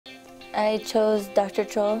I chose Dr.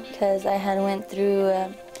 Troell because I had went through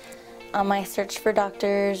on my search for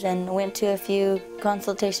doctors and went to a few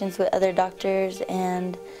consultations with other doctors,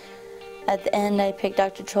 and at the end I picked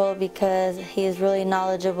Dr. Troell because he is really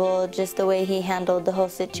knowledgeable. Just the way he handled the whole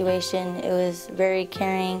situation, it was very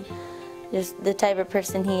caring. Just the type of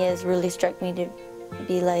person he is really struck me to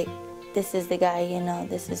be like, this is the guy, you know,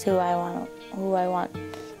 this is who I want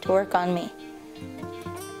to work on me.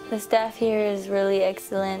 The staff here is really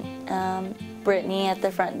excellent. Brittany at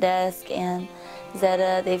the front desk and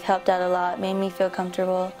Zeta, they've helped out a lot, made me feel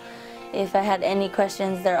comfortable. If I had any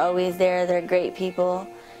questions, they're always there. They're great people,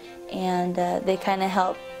 and they kind of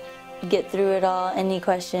help get through it all, any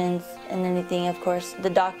questions and anything. Of course, the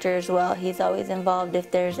doctor as well, he's always involved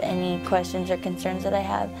if there's any questions or concerns that I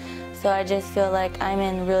have. So I just feel like I'm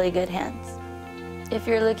in really good hands. If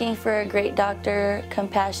you're looking for a great doctor,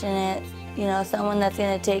 compassionate, you know, someone that's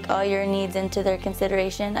going to take all your needs into their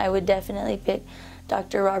consideration, I would definitely pick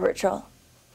Dr. Robert Troell.